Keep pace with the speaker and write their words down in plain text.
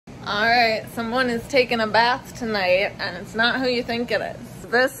Alright, someone is taking a bath tonight, and it's not who you think it is.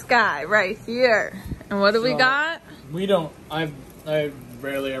 This guy right here. And what do we got? We don't, I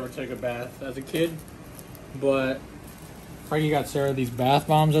rarely ever took a bath as a kid, but Frankie got Sarah these bath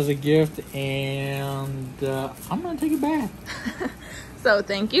bombs as a gift, and I'm gonna take a bath. So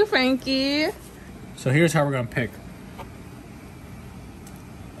thank you, Frankie. So here's how we're gonna pick.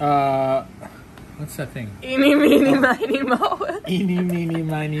 What's that thing? Eeny, meeny, miny, mo. Eeny, meeny,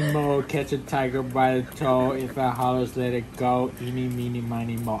 miny, mo. Catch a tiger by the toe. If it hollers, let it go. Eeny, meeny,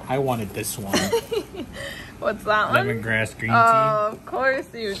 miny, mo. I wanted this one. What's that one? Lemongrass green tea. Oh, of course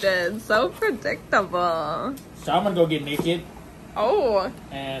you did. So predictable. So I'm gonna go get naked. Oh.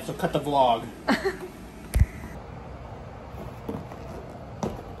 And so cut the vlog.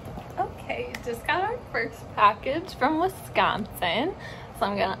 Okay, just got our first package from Wisconsin. So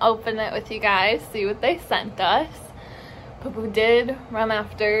I'm gonna open it with you guys, see what they sent us. But we did run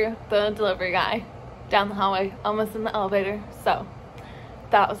after the delivery guy down the hallway, almost in the elevator. So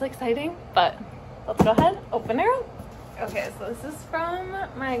that was exciting, but let's go ahead, open her up. Okay, so this is from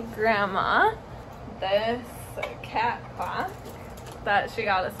my grandma. This cat clock that she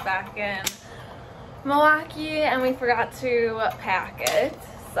got us back in Milwaukee, and we forgot to pack it.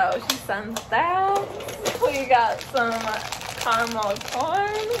 So she sent that. We got some caramel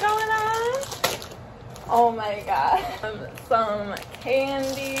corn going on. Oh my god. Some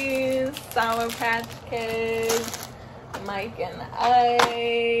candies, Sour Patch Kids, Mike and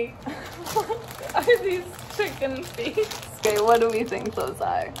Ike. What are these chicken feet? Okay, what do we think those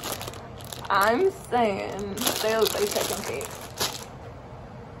are? I'm saying they look like chicken feet.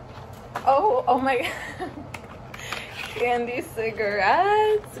 Oh my god. Candy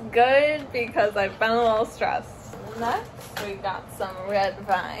cigarettes. Good, because I've been a little stressed. Next, we got some red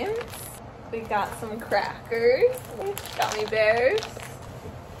vines. We got some crackers. Gummy bears.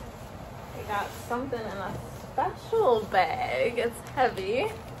 We got something in a special bag. It's heavy.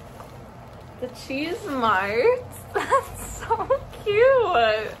 The cheese marts. That's so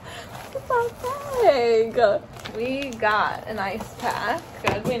cute. What's that bag? We got an ice pack.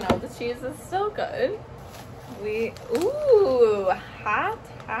 Good, we know the cheese is still good. Ooh, hot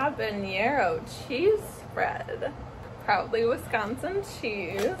habanero cheese spread. Proudly Wisconsin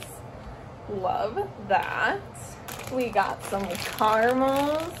cheese. Love that. We got some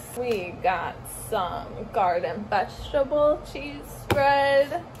caramels. We got some garden vegetable cheese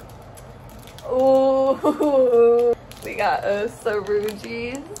spread. Ooh, we got a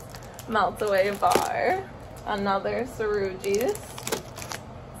Saruji's melt away bar. Another Saruji's.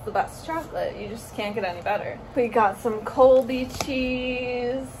 The best chocolate. You just can't get any better. We got some Colby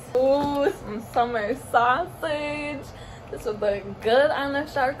cheese. Ooh, some summer sausage. This would look good on a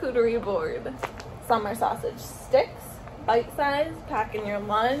charcuterie board. Summer sausage sticks, bite size, pack in your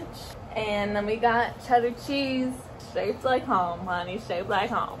lunch. And then we got cheddar cheese, shaped like home, honey, shaped like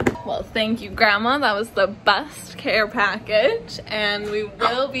home. Well, thank you, Grandma. That was the best care package. And we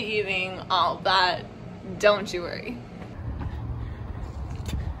will be eating all of that. Don't you worry.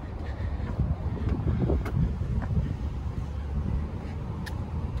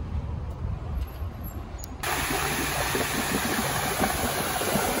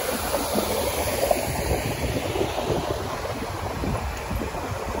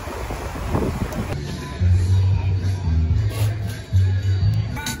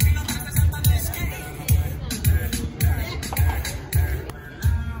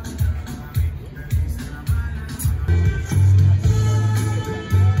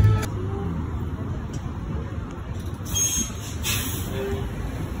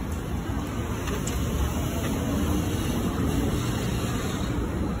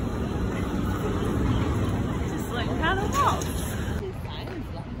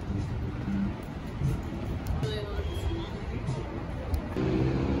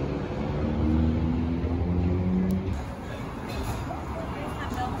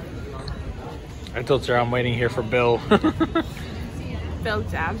 I told Sarah I'm waiting here for Bill. Bill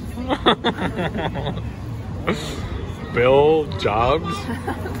Jobs. Bill Jobs?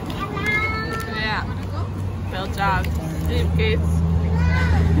 Yeah. Bill Jobs. Steve Gates.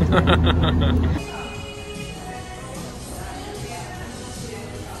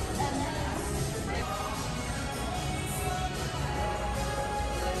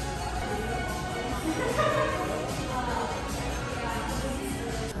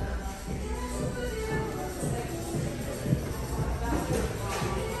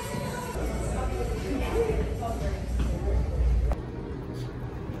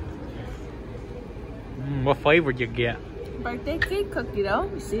 What flavor you get? Birthday cake cookie dough.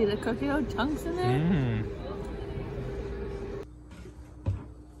 You see the cookie dough chunks in there?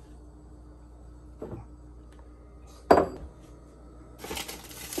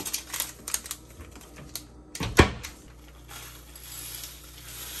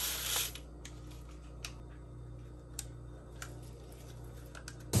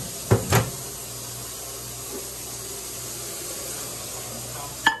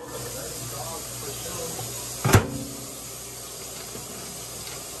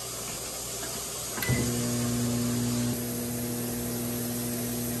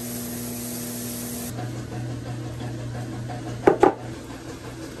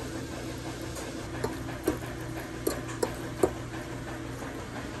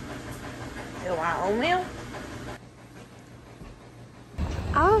 You want oatmeal?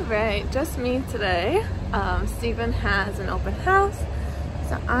 Alright, just me today. Stephen has an open house,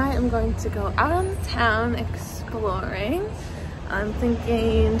 so I am going to go out on the town exploring. I'm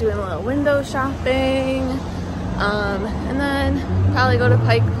thinking doing a little window shopping, and then probably go to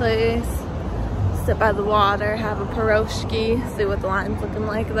Pike Place, sit by the water, have a pierogi, see what the line's looking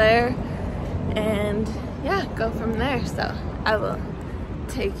like there, and yeah, go from there. So I will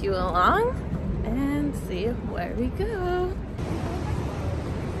take you along and see where we go.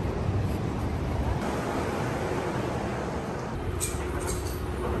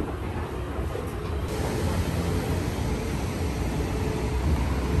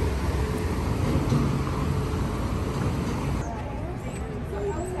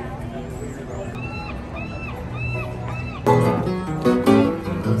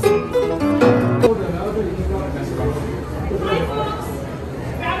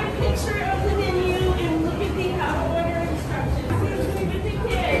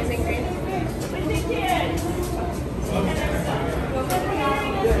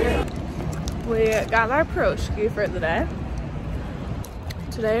 We got our pierogi for the day.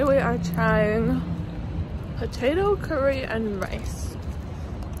 Today we are trying potato curry and rice.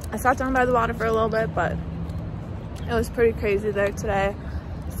 I sat down by the water for a little bit, but it was pretty crazy there today.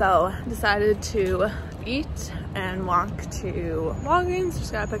 So decided to eat and walk to Walgreens.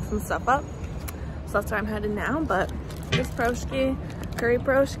 Just gotta pick some stuff up. So that's where I'm headed now. But this pierogi, curry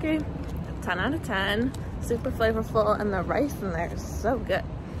pierogi, 10 out of 10. Super flavorful, and the rice in there is so good.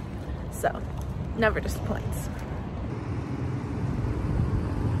 So never disappoints.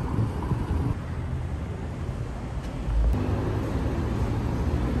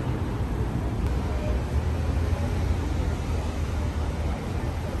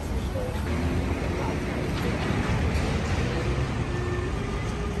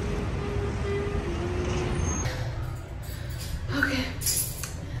 Okay,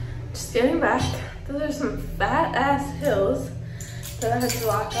 just getting back. Those are some fat ass hills that I had to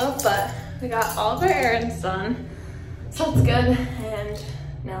walk up, but we got all of our errands done, so that's good. And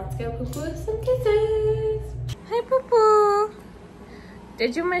now let's go poo-poo some kisses. Hey, poo-poo.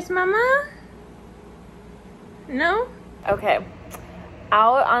 Did you miss mama? No? Okay.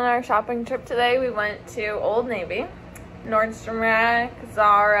 Out on our shopping trip today, we went to Old Navy, Nordstrom Rack,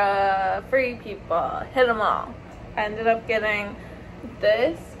 Zara, Free People, hit them all. I ended up getting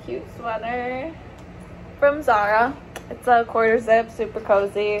this cute sweater from Zara. It's a quarter zip, super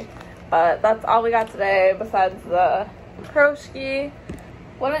cozy, but that's all we got today besides the pierogi.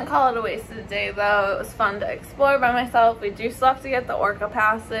 Wouldn't call it a wasted day though. It was fun to explore by myself. We do still have to get the Orca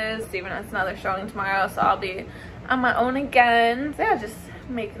passes. Steven has another showing tomorrow, so I'll be on my own again. So yeah, just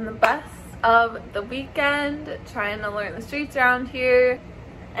making the best of the weekend, trying to learn the streets around here,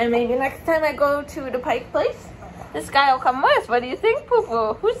 and maybe next time I go to the Pike Place, this guy will come with. What do you think,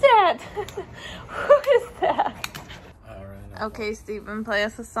 poo-poo? Who's that? Who is that? Okay, Stephen, play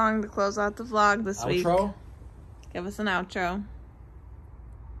us a song to close out the vlog this week. Outro? Give us an outro.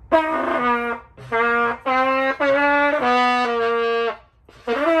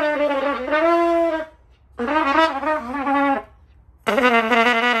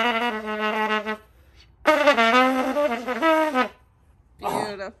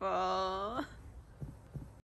 Beautiful.